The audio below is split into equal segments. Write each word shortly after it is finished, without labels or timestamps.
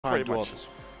Pretty much.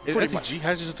 SCG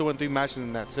has just to win 3 matches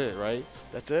and that's it, right?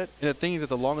 That's it. And the thing is that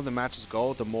the longer the matches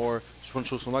go, the more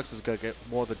OneTrueSnorlax is gonna get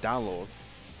more of the download.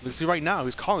 You see, right now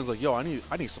he's calling, he's like, "Yo, I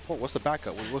need support. What's the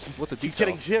backup? What's the detail?" He's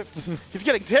getting tips. He's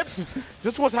getting tips. Is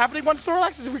this what's happening?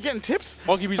 OneTrueSnorlax is we're getting tips.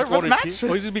 Or he's just ordering pizza.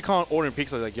 Or he's just be calling ordering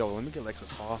pizza like, "Yo, let me get like a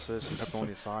sausage and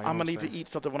pepperoni aside." I'm gonna need to eat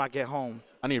something when I get home.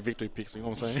 I need a victory pizza. You know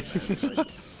what I'm saying?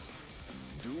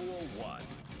 Duel 1.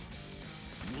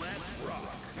 Let's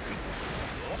rock.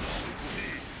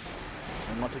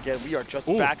 And once again, we are just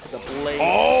back to the blade.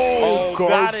 Oh,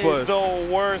 that is the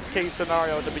worst case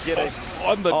scenario in the beginning.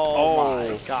 Oh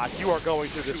my God, you are going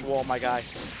through this wall, my guy.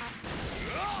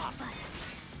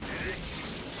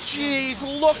 Jeez,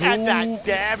 look at that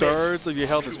damage. 2/3 of your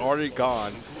health is already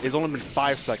gone. It's only been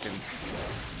 5 seconds.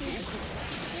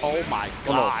 Oh my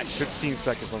Oh, gosh. no, 15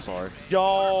 seconds, I'm sorry.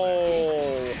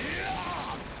 Yo.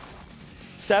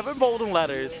 7 golden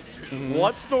letters.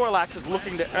 OneTrueSnorlax is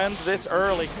looking to end this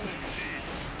early.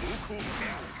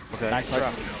 Okay. Nice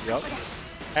throw. Yep.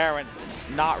 Erin,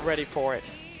 not ready for it.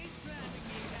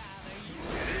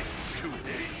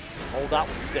 Oh, that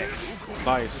was sick.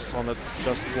 Nice on the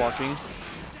just blocking.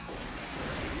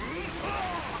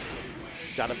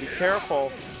 Gotta be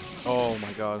careful. Oh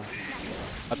my God.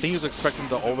 I think he was expecting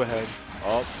the overhead.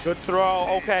 Oh, good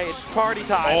throw. Okay, it's party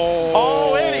time.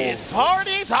 Oh, it is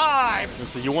party time.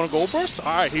 So you want to go burst? All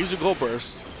right, here's your go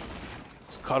burst.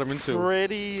 Just cut him in two.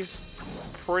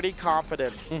 Pretty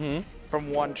confident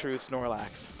from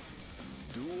OneTrueSnorlax.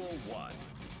 Duel 1.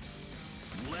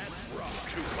 Let's rock.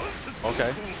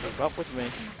 Okay. Keep up with me.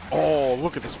 Oh,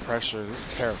 look at this pressure. This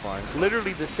is terrifying.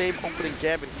 Literally the same opening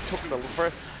gambit he took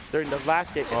during the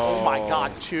last game. And oh my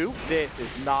God, 2. This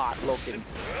is not looking.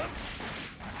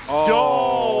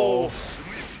 Oh.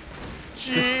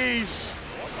 Jeez.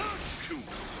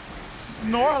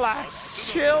 Snorlax,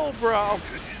 chill, bro.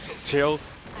 Chill.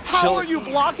 How are you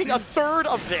blocking 1/3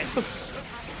 of this?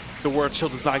 The word chill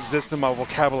does not exist in my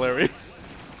vocabulary.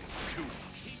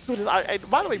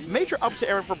 By the way, major up to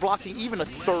Erin for blocking even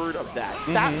 1/3 of that.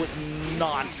 That was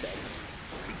nonsense.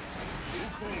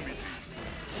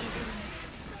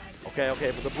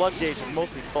 Okay, but the blood gauge is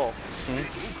mostly full.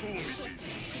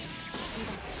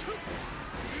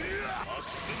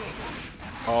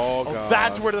 Oh, God.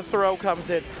 That's where the throw comes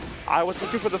in. I was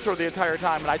looking for the throw the entire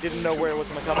time, and I didn't know where it was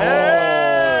going to come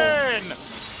in.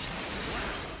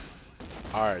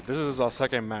 All right, this is our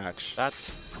second match.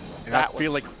 And I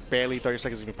feel like barely 30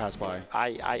 seconds can pass by.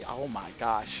 Oh my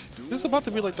gosh. This is about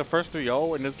to be like the first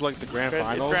 3-0, and it's like the grand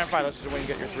finals. It's grand finals is when you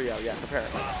get your 3-0, yes,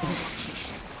 apparently.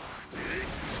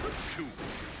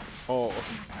 Oh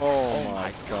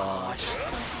my gosh.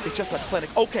 It's just a clinic.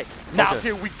 Okay, now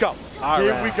here we go.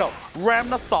 Here we go.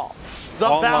 Ramnathal, the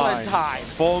Online. Valentine.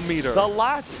 Full meter. The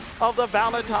last of the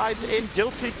Valentines in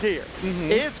Guilty Gear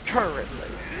is currently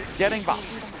getting bopped.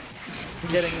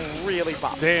 Getting really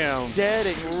bopped. Damn.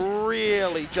 Getting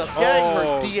really just getting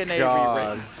her DNA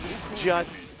rewritten.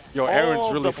 Just Yo,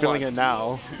 Erin's really feeling it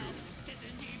now.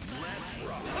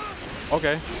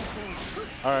 Okay.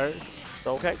 All right.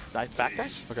 Okay, nice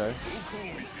backdash. Okay.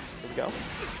 Here we go.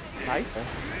 Nice.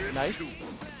 Nice.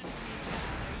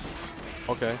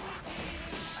 Okay.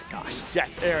 My gosh.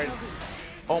 Yes, Erin.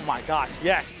 Oh my gosh,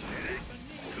 yes.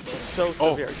 It's so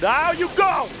severe. Now you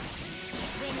go!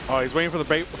 Oh, he's waiting for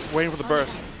the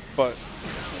burst, but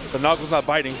the Nago's not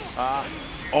biting.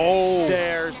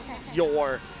 There's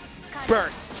your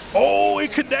burst. Oh,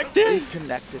 it connected? It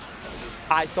connected.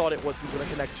 I thought it wasn't going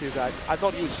to connect too, guys. I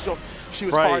thought she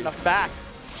was far enough back.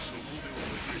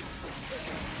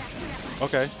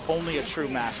 Okay. Only a true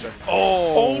master.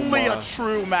 Oh, Only a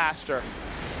true master.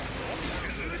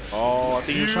 Oh, I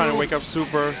think he's trying to wake up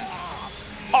Super.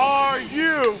 Are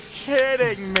you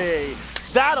kidding me?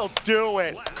 That'll do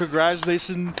it.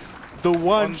 Congratulations, the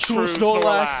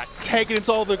OneTrueSnorlax taking it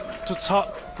to all the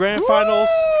top grand finals.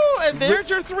 And there's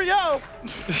your 3-0.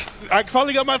 I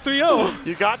finally got my 3-0.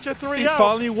 You got your 3-0. He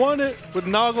finally won it with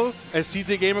Nago and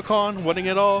CTGamercon winning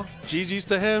it all. GG's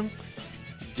to him.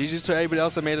 GG's to everybody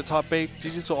else that made the top 8.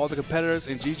 GG's to all the competitors,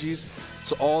 and GG's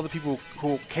to all the people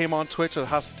who came on Twitch at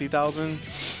House of 3000.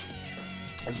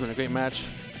 It's been a great match.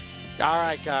 All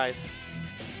right, guys.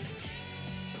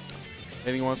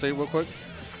 Anything you want to say real quick?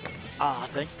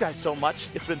 Thank you guys so much.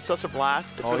 It's been such a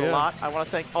blast. It's been yeah. a lot. I want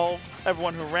to thank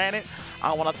everyone who ran it.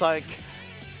 I want to thank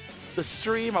the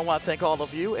stream. I want to thank all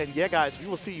of you. And yeah, guys, we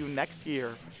will see you next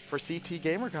year for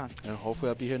CTGamercon. And hopefully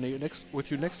I'll be here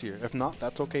with you next year. If not,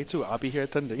 that's okay too. I'll be here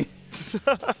attending.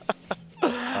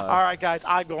 All right, guys.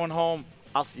 I'm going home.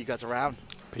 I'll see you guys around.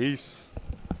 Peace.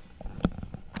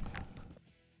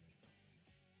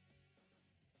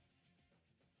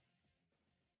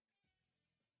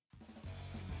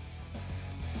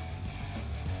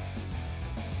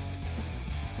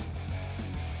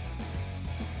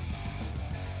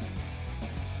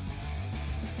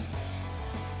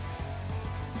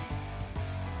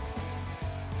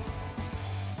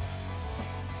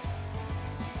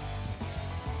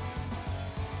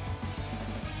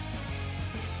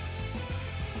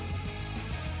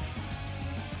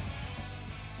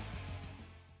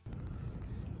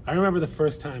 I remember the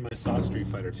first time I saw Street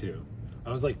Fighter 2. I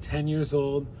was like 10 years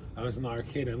old. I was in the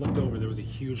arcade. I looked over. There was a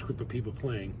huge group of people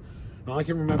playing. And all I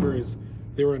can remember is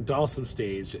they were in Dalsum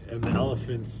stage, and the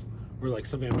elephants were like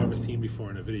something I've never seen before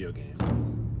in a video game.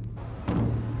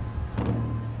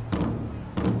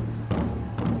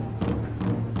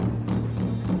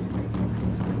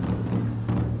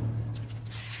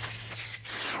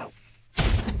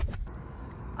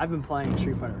 I've been playing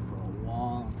Street Fighter for a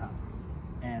long time,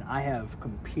 and I have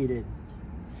competed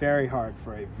very hard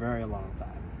for a very long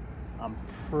time. I'm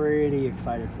pretty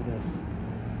excited for this.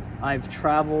 I've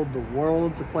traveled the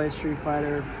world to play Street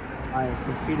Fighter. I have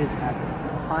competed at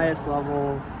the highest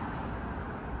level.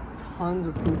 Tons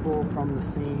of people from the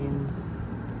scene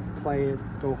play it,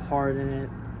 go hard in it.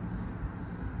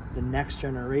 The next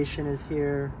generation is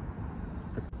here.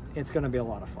 It's going to be a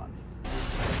lot of fun.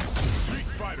 Street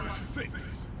Fighter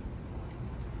 6.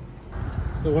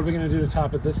 So what are we going to do to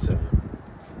top it this time?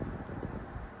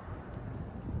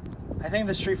 I think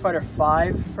the Street Fighter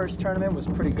V first tournament was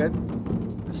pretty good.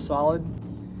 It was solid.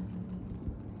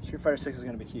 Street Fighter 6 is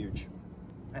going to be huge.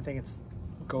 I think it's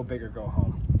go big or go home.